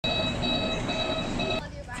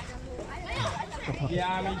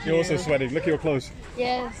Yeah, me too. You're also sweating. Look at your clothes.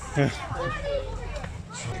 Yes.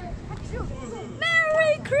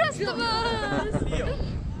 Merry Christmas!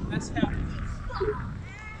 Let's have.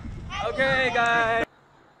 Okay, guys.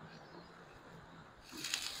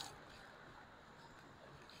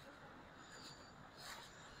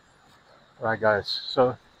 Right, guys.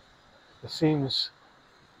 So it seems.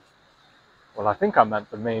 Well, I think I'm at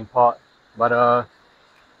the main part, but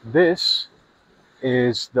this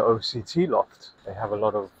is the OCT loft. They have a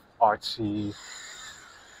lot of artsy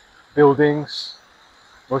buildings.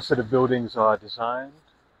 Most of the buildings are designed,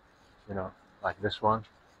 you know, like this one.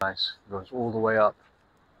 Nice. Goes all the way up.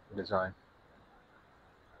 The design.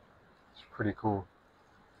 It's pretty cool.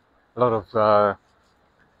 A lot of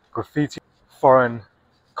graffiti, foreign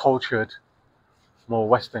cultured, more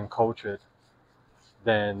Western cultured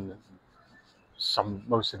than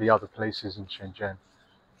most of the other places in Shenzhen.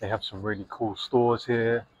 They have some really cool stores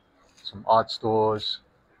here, some art stores,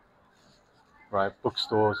 right,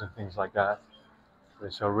 bookstores and things like that.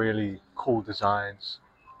 There's some really cool designs,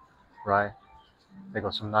 right? They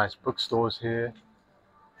got some nice bookstores here.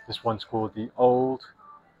 This one's called the Old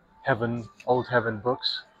Heaven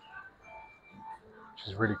Books, which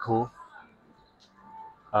is really cool.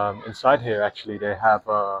 Inside here, actually, they have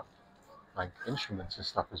like instruments and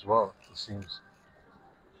stuff as well. It seems,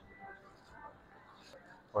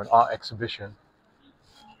 or an art exhibition.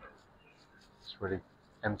 It's really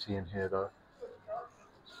empty in here though,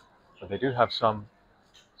 but they do have some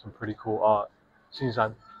pretty cool art. Seems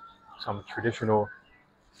like some traditional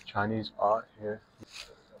Chinese art here.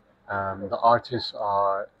 The artists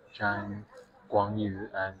are Zhang Guangyu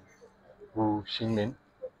and Wu Xingmin,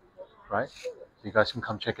 right? So you guys can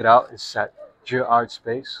come check it out. It's at Jia Art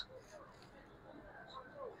Space.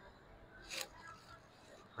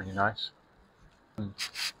 Pretty nice.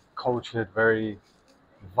 Cultured, very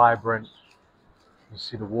vibrant. You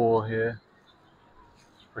see the wall here.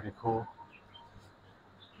 It's pretty cool.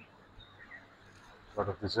 A lot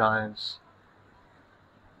of designs.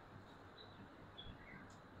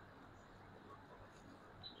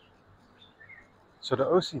 So the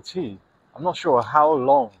OCT, I'm not sure how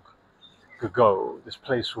long ago this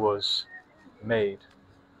place was made.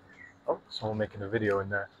 Oh, someone making a video in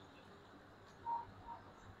there.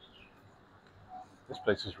 This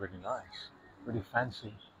place is really nice, really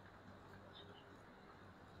fancy.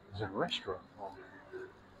 Is it a restaurant? Oh,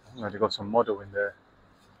 I don't know, they got some model in there.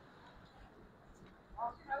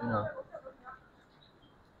 You know,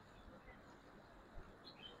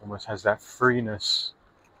 almost has that freeness.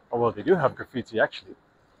 Oh well, they do have graffiti actually.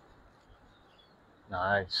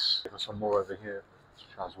 Nice. Got some more over here.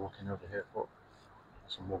 I was walking over here for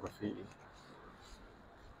some more graffiti.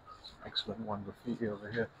 Some excellent one graffiti over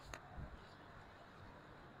here.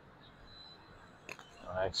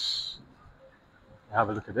 Nice. Have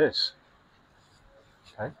a look at this.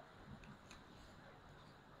 Okay.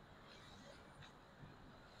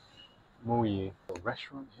 Muyi. A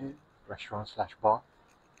restaurant here. Restaurant slash bar.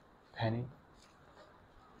 Penny.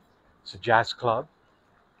 It's a jazz club.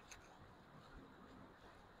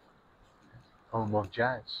 Home of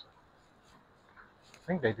jazz. I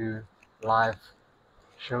think they do live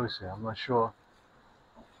shows here. I'm not sure.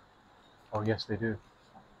 Oh yes, they do.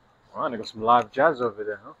 All right, they got some live jazz over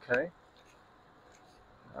there. Okay.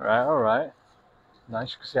 All right.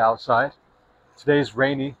 Nice. You can see outside. Today is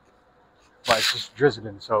rainy, but it's just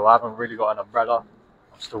drizzling, so I haven't really got an umbrella.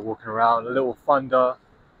 I'm still walking around. A little thunder.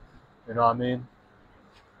 You know what I mean?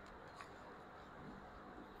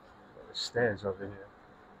 There's stairs over here.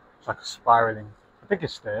 It's like a spiraling. I think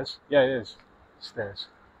it's stairs. Yeah, it is. Stairs.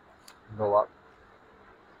 Go up.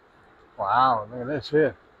 Wow, look at this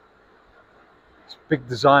here. It's big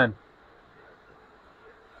design.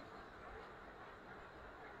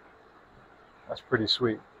 That's pretty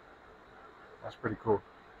sweet. That's pretty cool.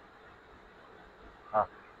 Ah.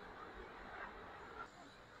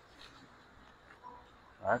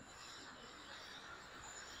 All right.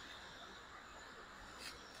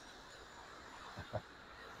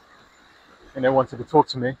 And they wanted to talk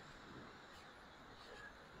to me.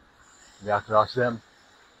 Maybe I could ask them.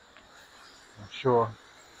 I'm sure.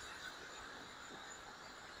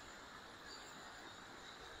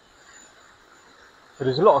 But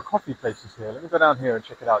there's a lot of coffee places here. Let me go down here and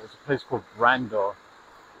check it out. There's a place called Brando.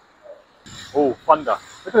 Oh, thunder.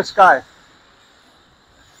 Look at the sky.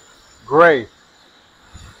 Grey.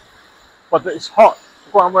 But it's hot.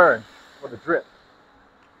 Look what I'm wearing. Got the drip.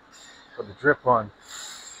 Got the drip on.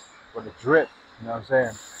 Got the drip. You know what I'm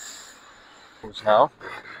saying? Now.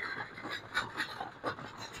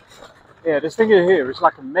 Yeah, this thing here is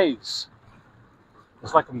like a maze.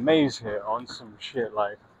 It's like a maze here on some shit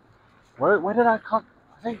like Where did I come?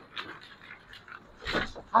 I think.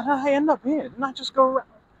 How did I end up here? Didn't I just go around?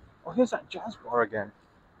 Oh, here's that jazz bar again.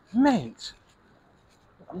 Mate!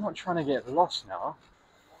 I'm not trying to get lost now.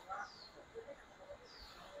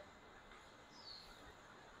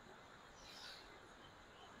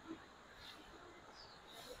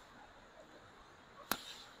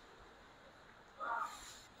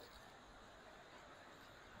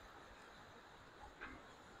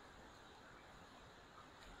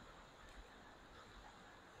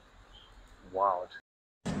 Wild.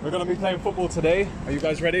 We're gonna be playing football today. Are you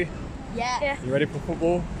guys ready? Yeah. You ready for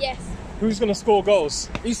football? Yes. Who's gonna score goals?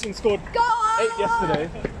 Easton scored 8 yesterday.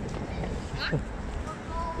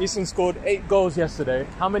 Easton scored 8 goals yesterday.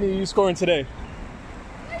 How many are you scoring today?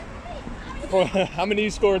 How many are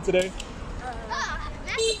you scoring today?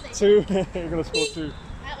 2. You're gonna score 2.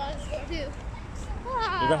 I want to score 2.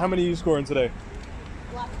 How many are you scoring today?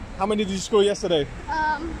 How many did you score yesterday?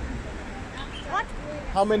 What?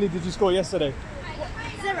 How many did you score yesterday?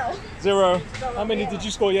 0. 0. How many did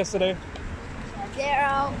you score yesterday?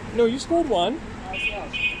 0. No, you scored 1.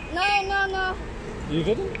 No. You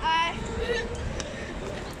didn't? I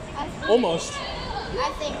Almost.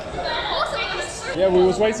 think. Yeah, we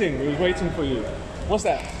was waiting. We was waiting for you. What's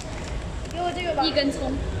that? 一根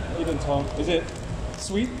葱. Eden Tong. Is it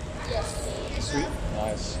sweet? Yes. Sweet.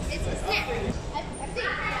 Nice. It's a snack. I think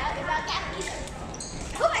if I get Ethan.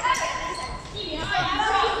 Oh my god, Ethan.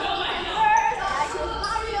 I choose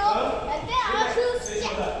Mario, and then I'll choose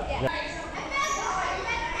Jack. Yeah.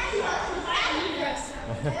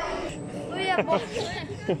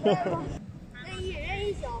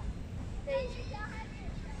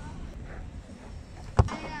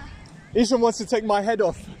 Ethan wants to take my head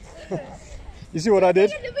off. You see what I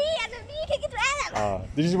did?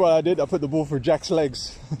 Did you see what I did? I put the ball through Jack's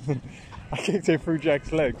legs. I kicked it through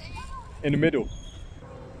Jack's legs in the middle.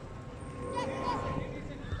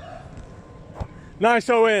 Nice,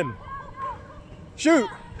 Owen. Shoot.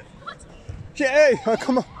 Hey,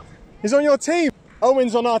 come on. He's on your team.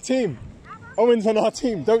 Owen's on our team. Owen's on our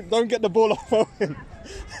team. Don't get the ball off Owen.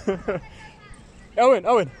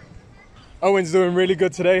 Owen. Owen's doing really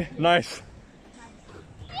good today. Nice.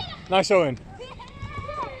 Nice, Owen.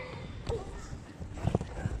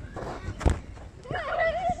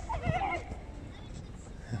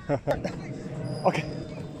 Okay.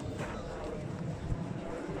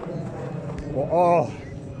 Oh,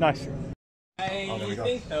 nice. I there we go.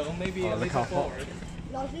 think so. Maybe a look little how hot. forward.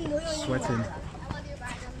 Sweating.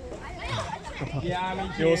 Yeah, me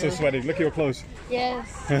too. You're also sweating. Look at your clothes. Yes.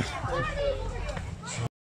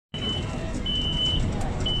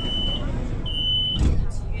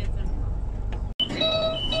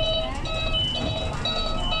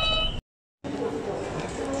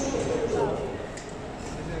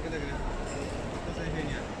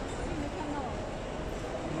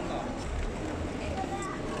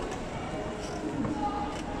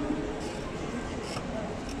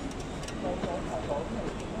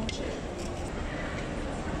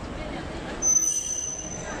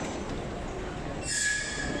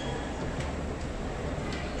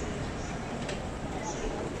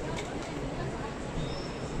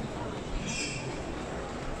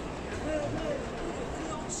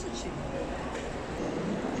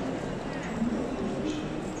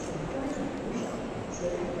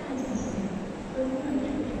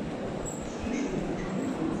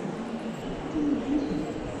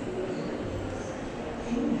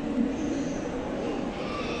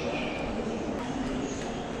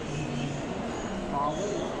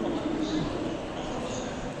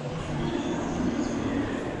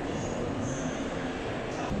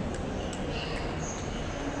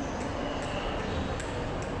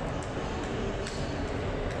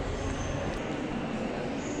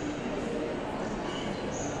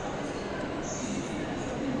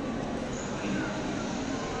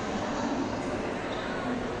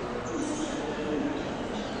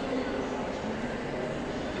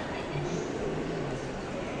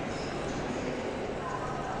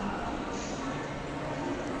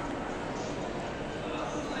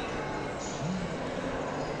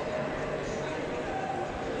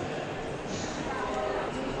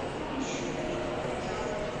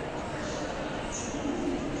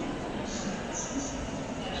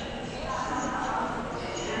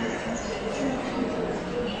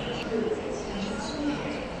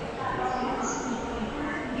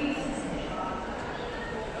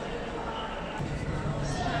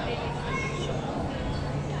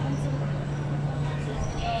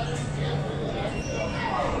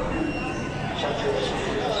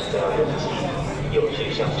有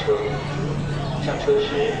序上车，上车时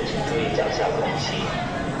请注意脚下空隙。